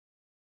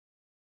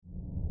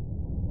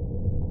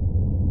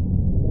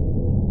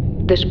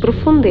Das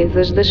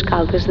profundezas das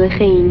Caldas da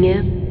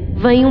Rainha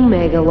vem um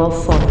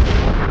megalofone.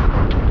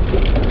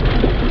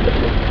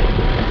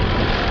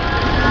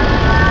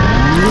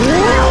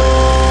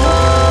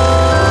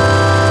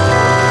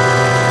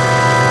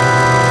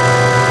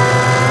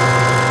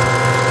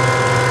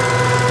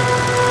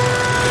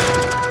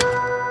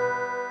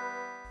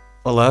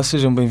 Olá,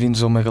 sejam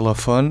bem-vindos ao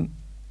Megalofone.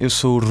 Eu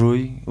sou o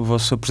Rui, o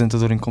vosso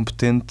apresentador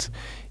incompetente,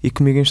 e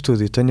comigo em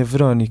estúdio tenho a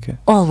Verónica.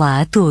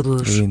 Olá a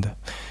todos. Linda.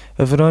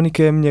 A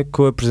Verónica é a minha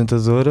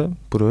co-apresentadora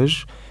por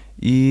hoje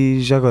e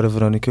já agora,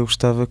 Verónica, eu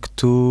gostava que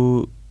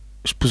tu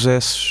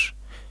expusesses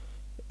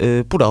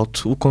por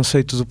alto o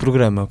conceito do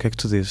programa. O que é que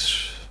tu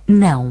dizes?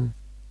 Não.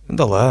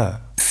 Anda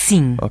lá.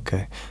 Sim. Ok,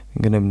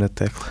 enganei-me na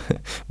tecla.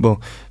 Bom,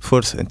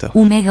 força então.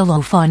 O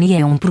Megalofone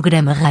é um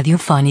programa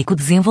radiofónico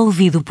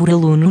desenvolvido por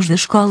alunos da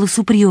Escola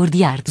Superior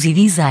de Artes e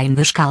Design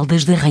das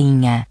Caldas da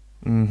Rainha.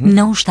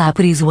 Não está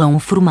preso a um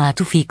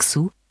formato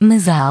fixo,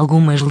 mas há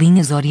algumas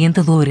linhas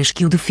orientadoras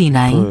que o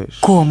definem,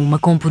 como uma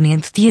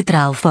componente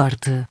teatral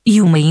forte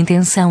e uma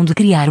intenção de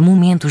criar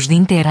momentos de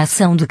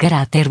interação de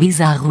caráter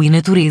bizarro e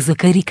natureza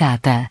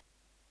caricata.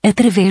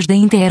 Através da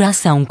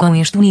interação com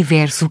este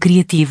universo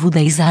criativo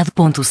da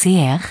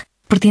ISAD.cr,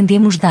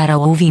 pretendemos dar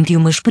ao ouvinte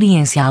uma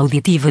experiência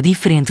auditiva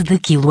diferente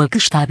daquilo a que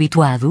está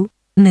habituado,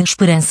 na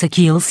esperança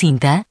que ele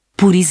sinta,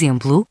 por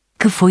exemplo,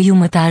 que foi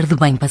uma tarde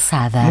bem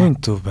passada.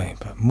 Muito bem,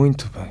 pá,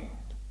 muito bem.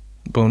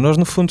 Bom, nós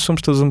no fundo somos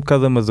todos um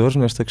bocado amadores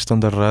nesta questão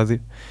da rádio,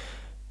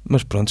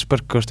 mas pronto,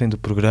 espero que gostem do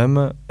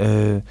programa.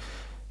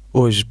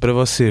 Hoje para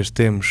vocês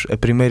temos a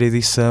primeira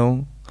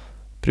edição.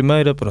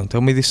 É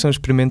uma edição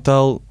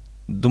experimental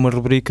de uma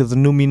rubrica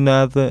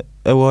denominada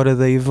A Hora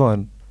da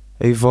Ivone.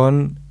 A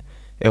Ivone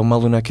é uma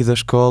aluna aqui da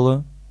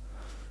escola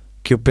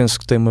que eu penso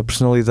que tem uma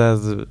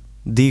personalidade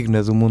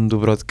digna do mundo do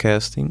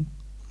broadcasting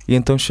e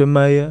então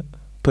chamei-a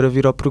para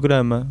vir ao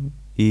programa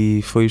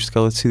e foi isto que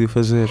ela decidiu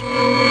fazer.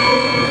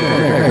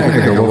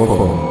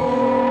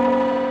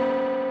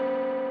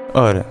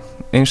 Ora,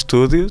 em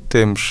estúdio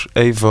temos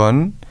a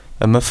Ivone,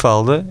 a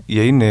Mafalda e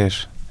a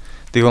Inês.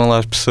 Digam lá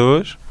as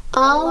pessoas.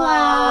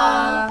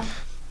 Olá!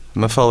 A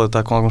Mafalda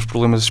está com alguns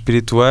problemas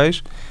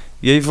espirituais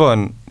e a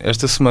Ivone,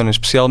 esta semana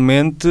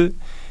especialmente,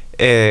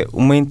 é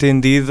uma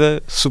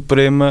entendida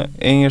suprema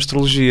em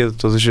astrologia de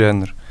todo o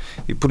género.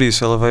 E por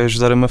isso ela vai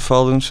ajudar a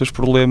Mafalda nos seus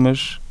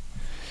problemas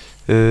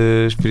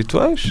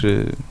espirituais,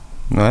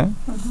 não é?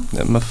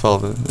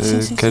 Mafalda,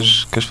 sim.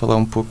 Queres falar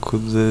um pouco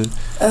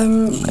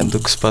do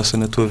que se passa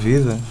na tua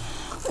vida?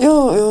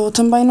 Eu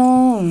também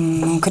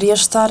não queria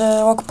estar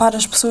a ocupar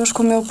as pessoas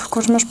com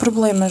os meus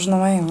problemas,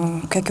 não é?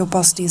 O que é que eu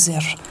posso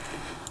dizer?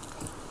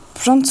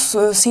 Pronto,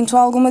 sinto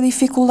alguma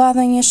dificuldade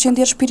em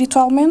ascender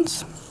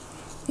espiritualmente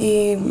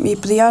e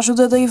pedi a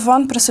ajuda da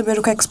Ivone para saber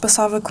o que é que se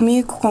passava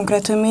comigo,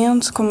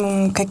 concretamente,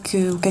 o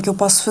que é que eu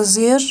posso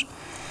fazer.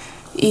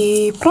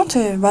 E pronto,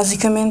 é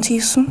basicamente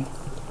isso.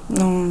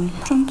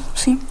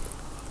 Sim.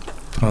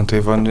 Pronto, a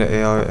Ivone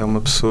é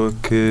uma pessoa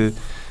que,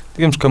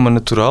 digamos que é uma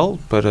natural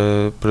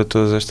para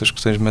todas estas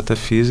questões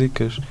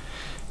metafísicas.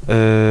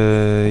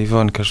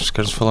 Ivone,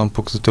 queres falar um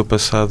pouco do teu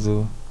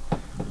passado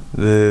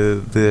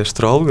de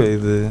astróloga e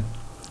de...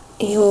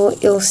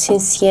 Eu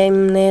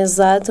licenciei-me na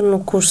ESAD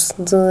no curso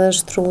de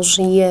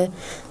Astrologia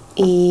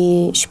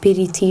e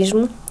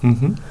Espiritismo.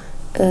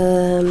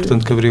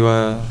 Portanto, que abriu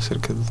há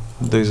cerca de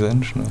 2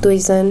 anos, não é?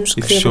 2 anos.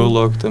 E fechou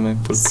logo também,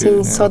 porque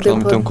sim,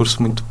 realmente é um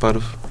curso muito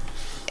parvo.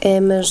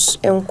 Mas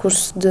é um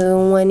curso de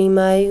 1 ano e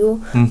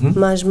meio,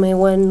 mais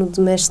meio ano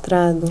de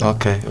mestrado.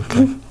 Ok.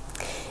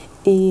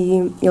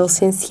 E eu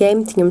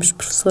licenciei-me, tínhamos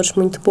professores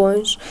muito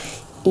bons,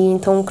 e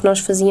então o que nós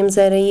fazíamos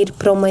era ir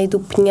para o meio do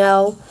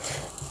pinhal,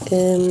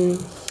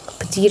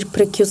 pedir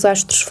para que os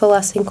astros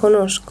falassem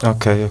connosco.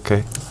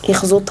 Ok. E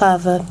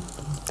resultava.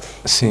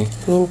 Sim.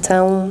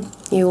 Então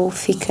eu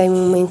fiquei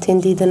uma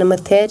entendida na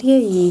matéria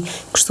e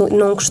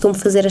não costumo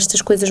fazer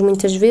estas coisas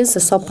muitas vezes, é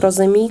só para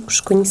os amigos.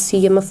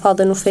 Conheci a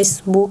Mafalda no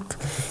Facebook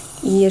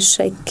e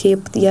achei que eu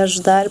podia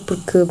ajudar,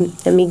 porque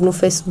amigo no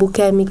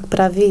Facebook é amigo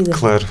para a vida.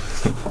 Claro,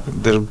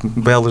 das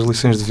belas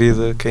lições de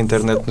vida que a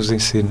internet nos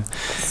ensina.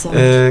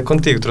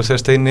 Contigo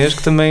trouxeste a Inês,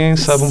 que também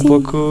sabe um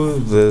pouco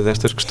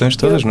destas questões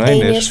todas, não é,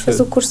 Inês? A Inês fez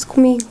o curso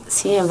comigo.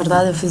 Sim, é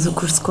verdade, eu fiz o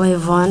curso com a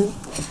Ivone.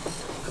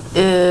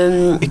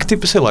 E que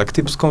tipo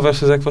de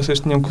conversas é que vocês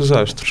tinham com os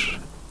astros?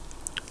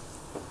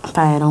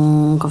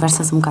 Eram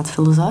conversas um bocado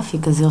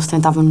filosóficas, eles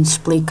tentavam-nos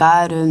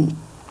explicar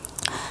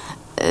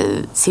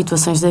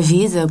situações da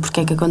vida, porque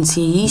é que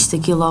acontecia isto,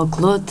 aquilo ou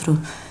aquilo outro,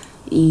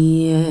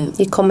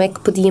 e como é que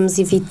podíamos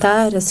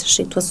evitar essas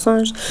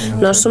situações.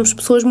 Nós somos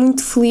pessoas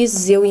muito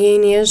felizes, eu e a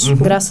Inês,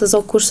 graças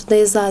ao curso da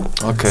ESAD.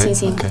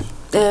 Sim. Okay.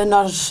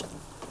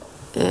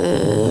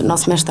 O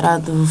nosso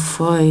mestrado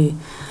foi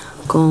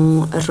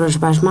com arroz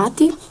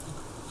basmati,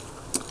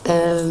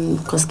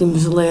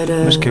 Conseguimos ler...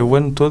 Mas que é o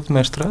ano todo de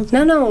mestrado?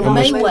 Não,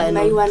 meio ano.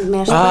 Meio ano de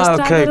mestrado.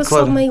 Ok, era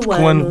claro. só meio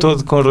Porque o ano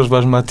todo com arroz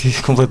basmati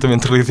é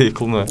completamente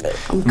ridículo, não é?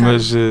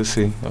 Mas,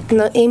 sim. Okay.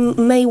 Não, em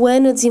meio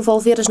ano a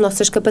desenvolver as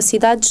nossas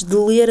capacidades de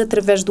ler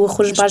através do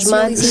arroz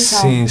basmati.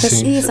 Sim.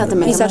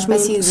 Exatamente. É uma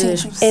espécie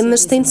de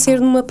mas tem de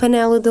ser numa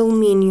panela de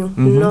alumínio.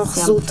 Não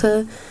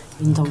resulta...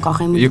 Então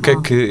correm muito E o que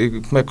mal.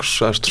 como é que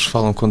os astros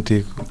falam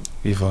contigo,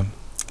 Ivone?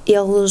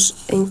 Eles,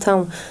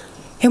 então...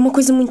 É uma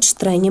coisa muito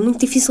estranha, é muito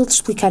difícil de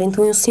explicar.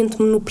 Então eu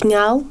sento-me no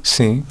pinhal,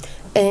 Sim.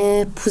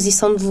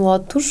 posição de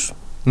lótus,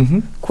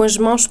 Uhum. com as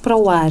mãos para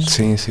o ar,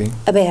 Sim.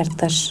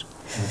 abertas.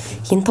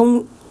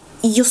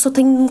 E eu só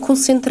tenho de me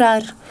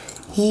concentrar.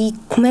 E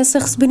começo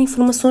a receber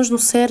informações no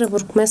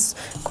cérebro,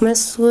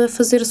 começo a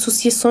fazer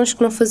associações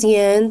que não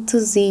fazia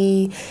antes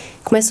e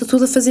começa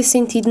tudo a fazer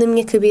sentido na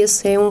minha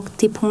cabeça. É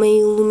tipo uma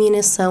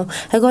iluminação.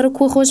 Agora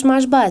com o arroz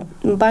mais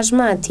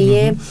basmati,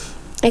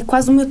 é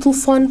quase o meu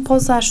telefone para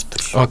os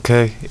astros.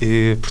 Ok,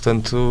 e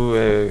portanto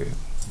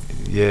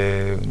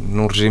é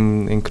num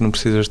regime em que não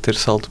precisas ter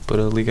salto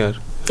para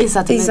ligar.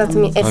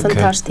 Exatamente. É Ok.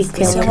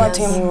 fantástico. Isso é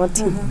ótimo. É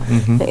ótimo.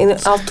 Uhum.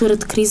 A altura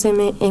de crise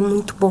é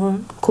muito bom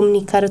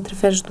comunicar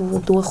através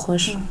do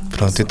arroz.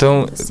 Pronto,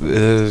 então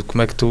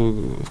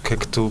o que é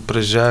que tu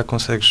para já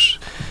consegues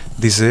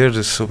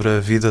dizer sobre a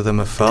vida da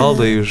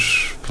Mafalda e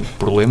os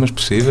problemas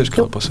possíveis que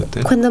ela possa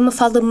ter? Quando a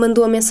Mafalda me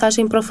mandou a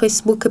mensagem para o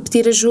Facebook a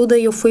pedir ajuda,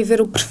 eu fui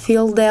ver o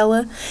perfil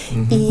dela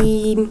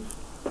e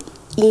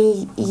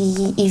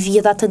vi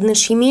a data de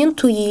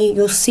nascimento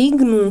e o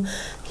signo.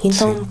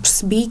 Então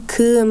percebi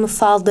que a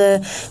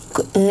Mafalda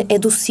é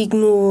do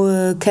signo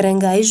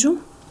caranguejo,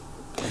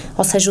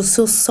 ou seja, o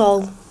seu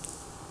sol,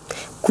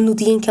 que no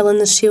dia em que ela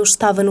nasceu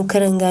estava no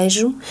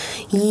caranguejo,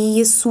 e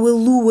a sua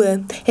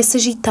lua é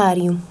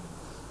Sagitário.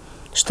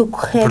 Estou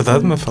correta?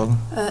 Verdade, Mafalda?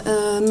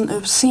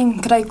 Sim,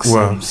 creio que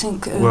Uau. sim.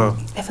 Uau.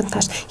 É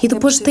fantástico. E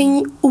depois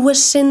possível. tem o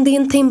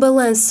ascendente em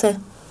balança.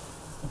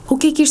 O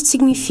que é que isto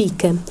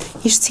significa?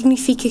 Isto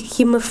significa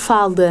que a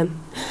Mafalda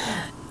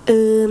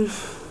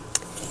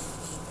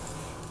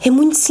é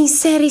muito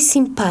sincera e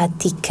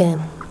simpática.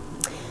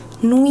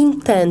 No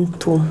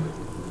entanto,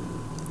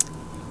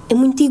 é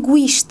muito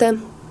egoísta.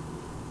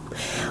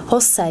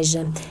 Ou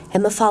seja, a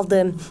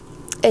Mafalda...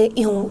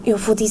 Eu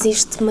vou dizer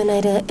isto de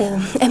maneira...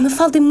 a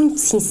Mafalda é muito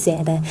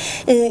sincera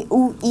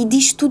e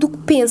diz tudo o que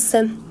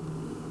pensa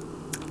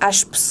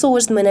às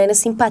pessoas de maneira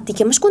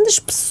simpática, mas quando as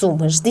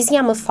pessoas dizem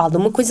à Mafalda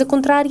uma coisa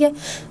contrária,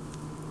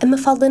 a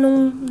Mafalda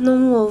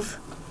não ouve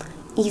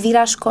e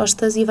vira as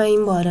costas e vai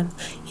embora.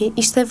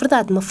 Isto é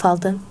verdade,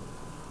 Mafalda?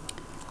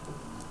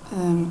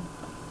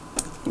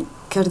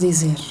 Quer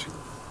dizer,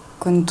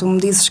 quando tu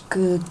me dizes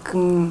que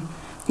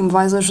me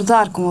vais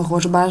ajudar com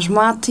arroz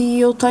basmati,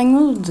 eu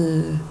tenho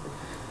de...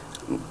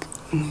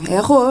 É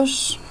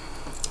arroz.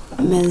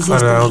 Mas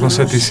Claro, há algum arroz-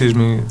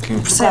 ceticismo que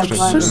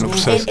Percebes? no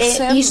processo.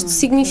 Isto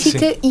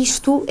significa,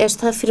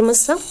 esta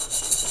afirmação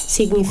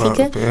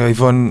significa... Claro, a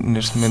Ivone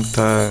neste momento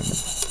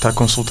está a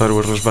consultar o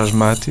arroz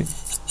basmati.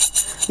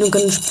 Nunca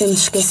nos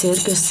podemos esquecer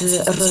que este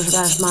arroz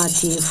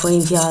basmati foi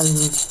enviado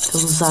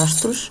pelos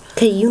astros.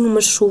 Caiu numa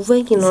chuva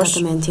e nós...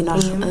 Exatamente, e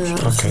nós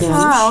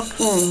recebemos.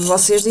 Ok.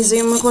 Vocês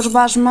dizem arroz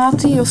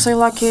basmati, eu sei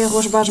lá que é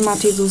arroz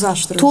basmati dos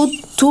astros.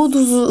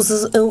 Todos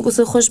os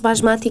arroz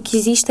basmati que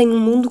existem no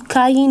mundo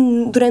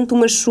caem durante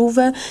uma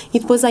chuva e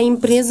depois há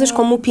empresas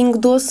como o Pingo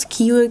Doce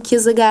que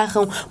as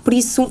agarram. Por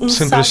isso,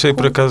 Sempre achei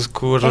por acaso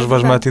que o arroz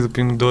basmati do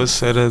Pingo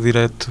Doce era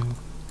direto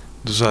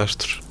dos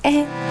astros.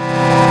 É.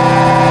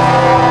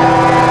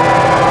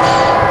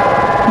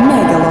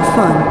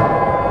 Megalofone.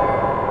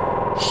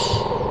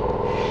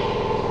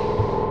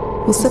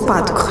 O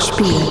sapato que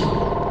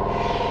respira.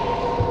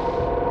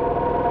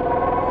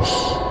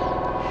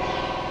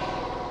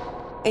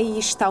 Aí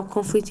está o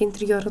conflito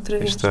interior outra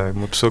Aí vez. está,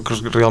 uma pessoa que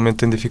realmente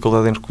tem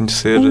dificuldade em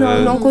reconhecer.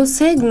 Não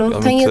consegue, não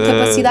tem a realmente,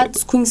 capacidade de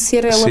se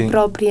conhecer ela sim.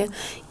 própria.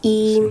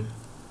 E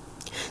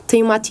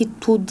tem uma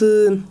atitude...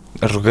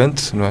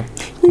 Arrogante, não é?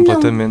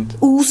 Completamente.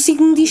 O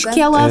signo diz que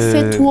ela é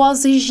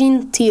afetuosa e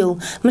gentil,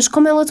 mas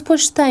como ela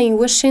depois tem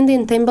o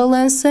ascendente em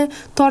balança,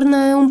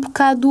 torna um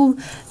bocado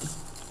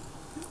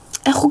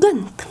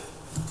arrogante.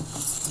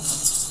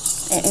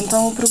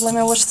 Então o problema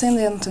é o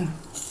ascendente.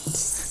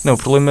 Não, o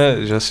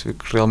problema já se vê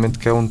que realmente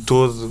que é um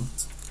todo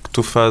que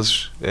tu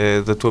fazes,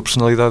 da tua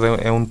personalidade,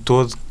 é um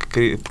todo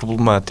que é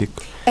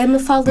problemático. A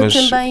Mafalda Mas-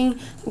 também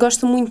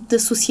gosta muito da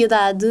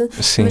sociedade,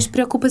 Sim. mas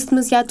preocupa-se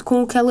demasiado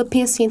com o que ela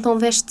pensa, então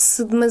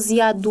veste-se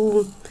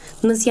demasiado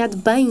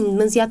bem,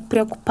 demasiado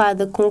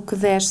preocupada com o que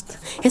veste.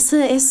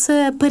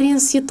 Essa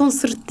aparência tão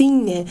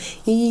certinha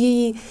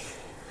e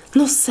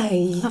não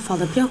sei.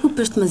 Mafalda,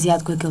 preocupas-te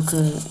demasiado com aquilo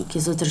que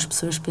as outras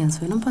pessoas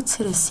pensam. E não pode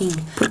ser assim.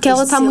 Porque ela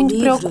Tens de está ser muito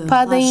livre,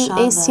 preocupada em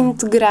relaxada. se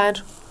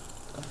integrar.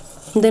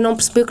 Ainda não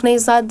percebeu que na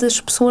idade as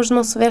pessoas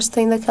não se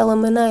vestem daquela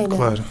maneira.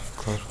 Claro.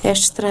 É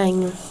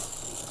estranho.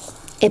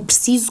 É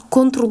preciso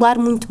controlar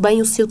muito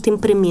bem o seu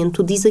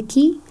temperamento. Diz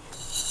aqui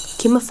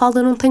que a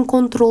Mafalda não tem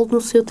controle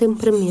no seu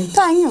temperamento.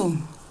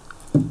 Tenho.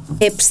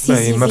 É preciso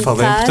Bem,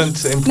 Mafalda, é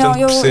importante Não, que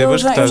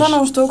percebas que eu estás... já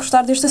não estou a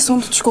gostar deste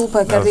assunto,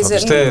 desculpa, quer Não, dizer...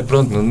 isto é,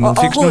 pronto, não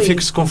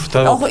fiques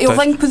desconfortável. Eu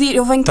venho pedir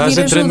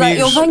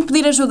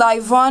ajuda, à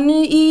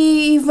Ivone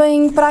e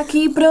venho para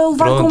aqui para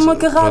levar com uma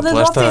carrada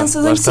de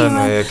ofensas em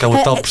cima. É aquela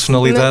tal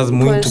personalidade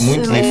muito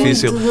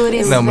difícil.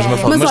 Não, mas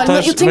Mafalda, mas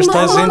estás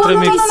entre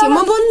amigos.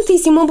 Uma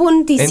boa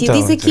notícia. Então,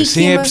 Diz aqui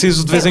sim, que é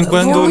preciso de vez em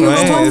quando, não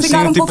é?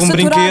 Assim, tipo um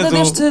brinquedo.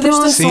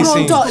 Sim,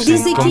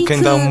 como quem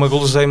dá uma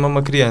guloseima a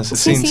uma criança.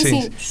 Sim.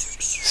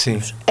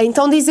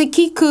 Então diz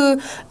aqui que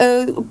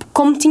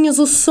como tinhas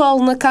o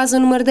sol na casa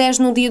número 10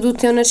 no dia do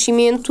teu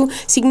nascimento,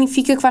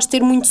 significa que vais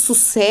ter muito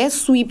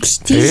sucesso e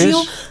prestígio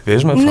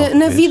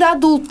na vida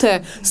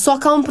adulta. Só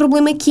que há um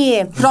problema que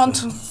é...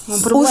 Pronto, um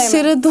problema. O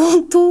ser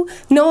adulto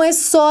não é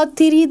só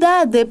ter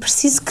idade, é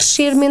preciso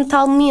crescer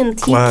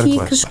mentalmente. Claro, e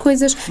aqui que as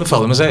coisas...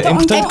 Mafalda, mas é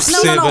importante que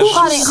percebas...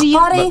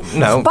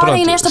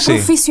 Reparem nesta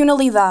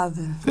profissionalidade.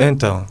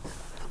 Então...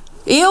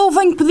 Eu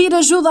venho pedir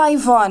ajuda à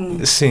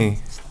Ivone. Sim.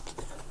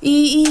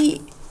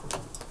 E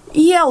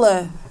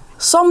ela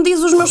só me diz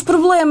os meus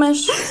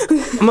problemas.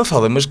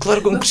 Mafalda, mas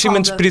claro que um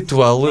crescimento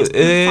espiritual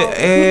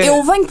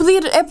Eu venho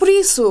pedir, é por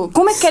isso.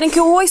 Como é que querem que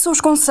eu ouça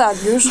os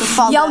conselhos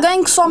e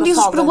alguém que só me diz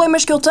os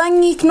problemas que eu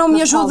tenho e que não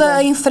me ajuda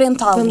a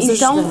enfrentá-los?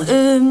 Então,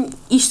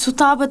 isto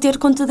está a bater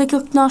contra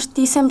daquilo que nós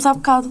te dissemos há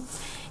bocado.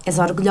 És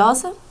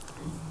orgulhosa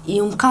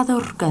e um bocado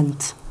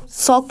arrogante.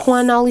 Só com a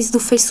análise do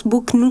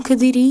Facebook nunca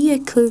diria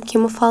que a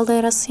Mafalda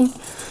era assim.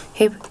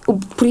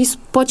 Por isso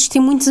podes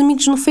ter muitos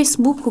amigos no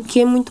Facebook, o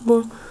que é muito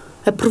bom.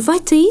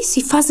 Aproveita isso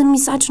e faz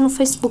amizades no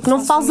Facebook.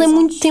 Não fales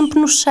muito tempo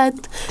no chat,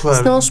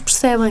 senão eles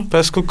percebem.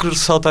 Parece que o que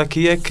ressalta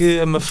aqui é que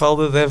a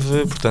Mafalda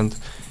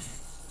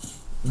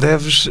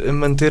deves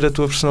manter a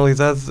tua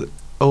personalidade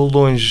ao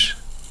longe.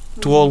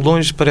 Tu ao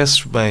longe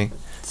pareces bem.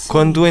 Sim.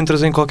 Quando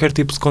entras em qualquer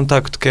tipo de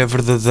contacto que é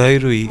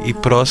verdadeiro e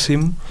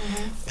próximo,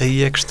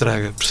 aí é que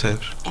estraga,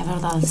 percebes? É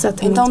verdade.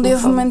 Exatamente. Então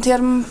devo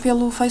manter-me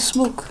pelo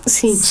Facebook?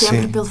 Sim.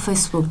 Sempre pelo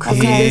Facebook.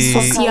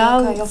 Vida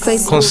social,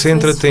 Facebook.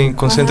 Concentra-te em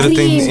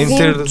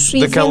ter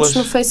daquelas...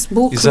 no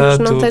Facebook,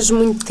 exato. Não tens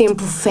muito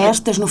tempo.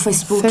 Festas no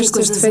Facebook e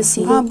coisas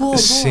assim. Boa.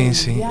 Sim.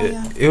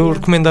 Eu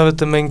recomendava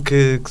também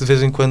que de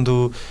vez em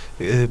quando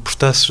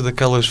postasses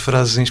daquelas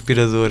frases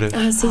inspiradoras.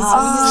 Sim.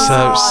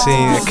 Sabes?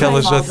 Sim,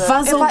 aquelas...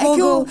 Vais ao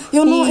Google.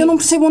 Eu não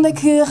percebo onde é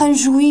que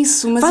arranjo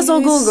isso. Mas vais ao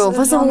Google.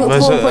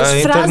 A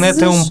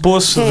internet é um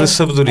poço de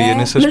sabedoria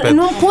nesse aspecto.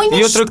 Não ponhas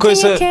e outra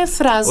coisa, que é a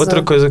frase.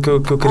 Outra coisa que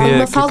eu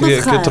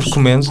te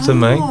recomendo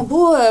também.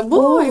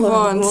 Boa,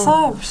 Ivone,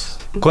 sabes?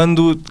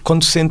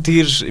 Quando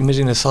sentires,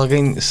 imagina,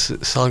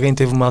 se alguém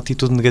teve uma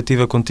atitude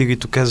negativa contigo e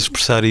tu queres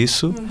expressar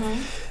isso,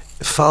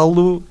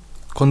 falo,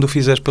 quando o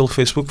fizeres pelo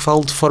Facebook,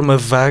 falo de forma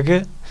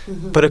vaga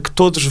para que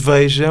todos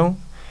vejam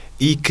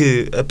e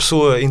que a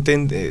pessoa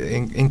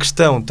em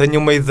questão tenha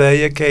uma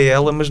ideia que é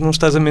ela, mas não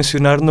estás a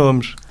mencionar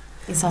nomes.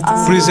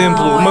 Exatamente. Por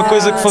exemplo, uma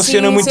coisa que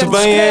funciona muito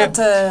bem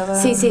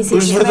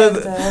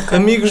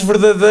amigos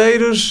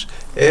verdadeiros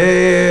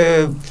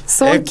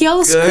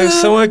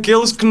são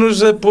aqueles que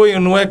nos apoiam,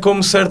 não é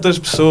como certas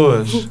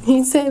pessoas.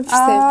 Percebes?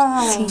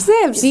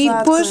 E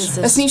depois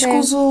assim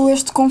escuso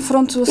este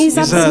confronto assim,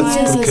 exato,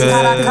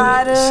 cara a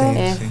cara.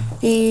 Sim.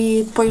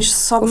 E depois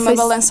sobe uma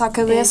balança à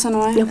cabeça,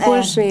 não é?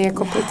 Depois é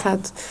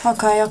complicado.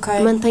 Ok.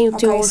 Mantém o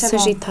teu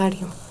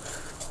Sagitário.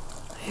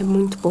 É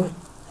muito bom.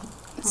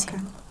 Ok.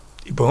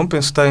 E bom,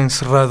 penso que está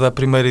encerrada a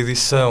primeira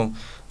edição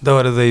da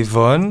Hora da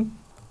Ivone.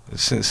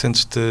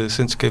 Sentes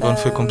que a Ivone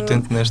foi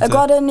competente nesta...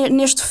 Agora,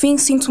 neste fim,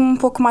 sinto-me um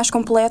pouco mais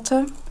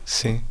completa.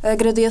 Sim.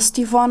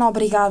 Agradeço-te, Ivone,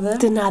 obrigada.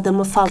 De nada,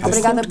 Mafalda.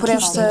 Obrigada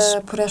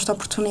por esta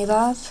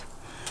oportunidade.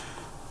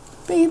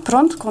 E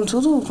pronto,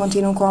 contudo,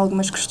 continuo com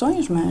algumas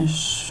questões,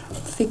 mas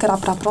ficará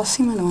para a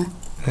próxima, não é?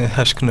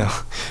 Acho que não.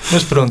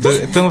 Mas pronto,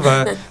 então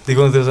vá.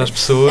 Digam adeus às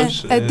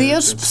pessoas.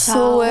 Adeus,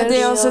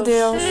 pessoas.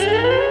 Adeus.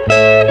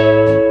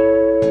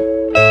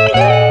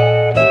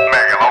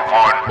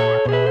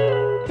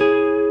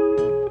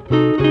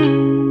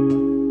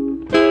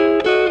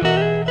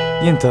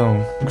 E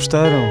então,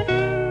 gostaram?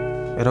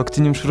 Era o que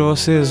tínhamos para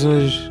vocês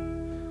hoje.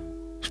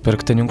 Espero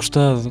que tenham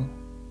gostado.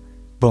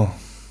 Bom,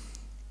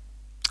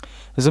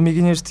 as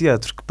amiguinhas de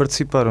teatro que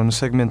participaram no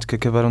segmento que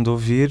acabaram de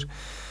ouvir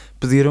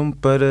pediram-me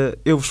para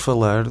eu vos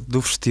falar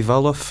do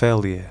Festival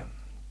Ofélia.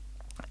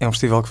 É um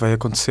festival que vai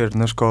acontecer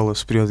na Escola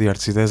Superior de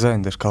Artes e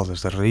Design das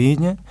Caldas da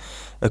Rainha,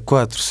 a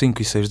 4,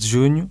 5 e 6 de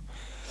junho,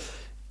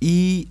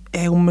 e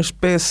é uma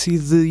espécie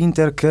de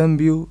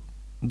intercâmbio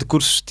de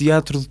cursos de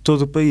teatro de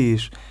todo o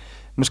país.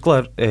 Mas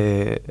claro,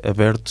 é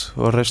aberto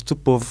ao resto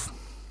do povo.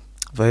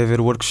 Vai haver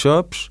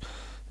workshops,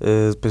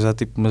 depois há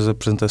tipo umas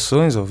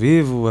apresentações ao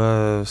vivo,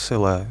 há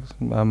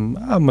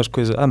umas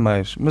coisas, há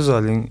mais. Mas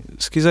olhem,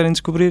 se quiserem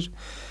descobrir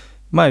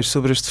mais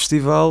sobre este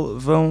festival,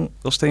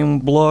 eles têm um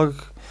blog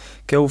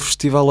que é o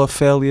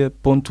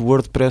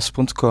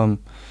festivalofelia.wordpress.com.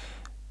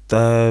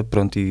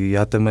 Pronto, e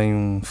há também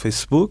um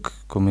Facebook,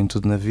 como em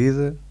tudo na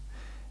vida,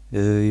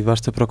 e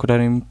basta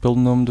procurarem pelo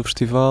nome do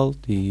festival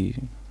e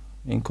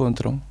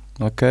encontram,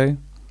 ok?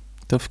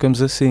 Então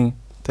ficamos assim.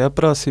 Até Até à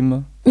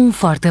próxima. Um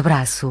forte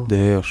abraço.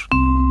 Deus.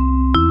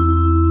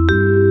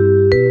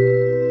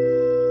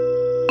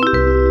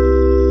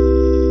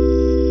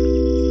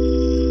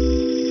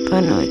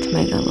 Boa noite,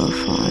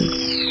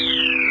 Megalofone.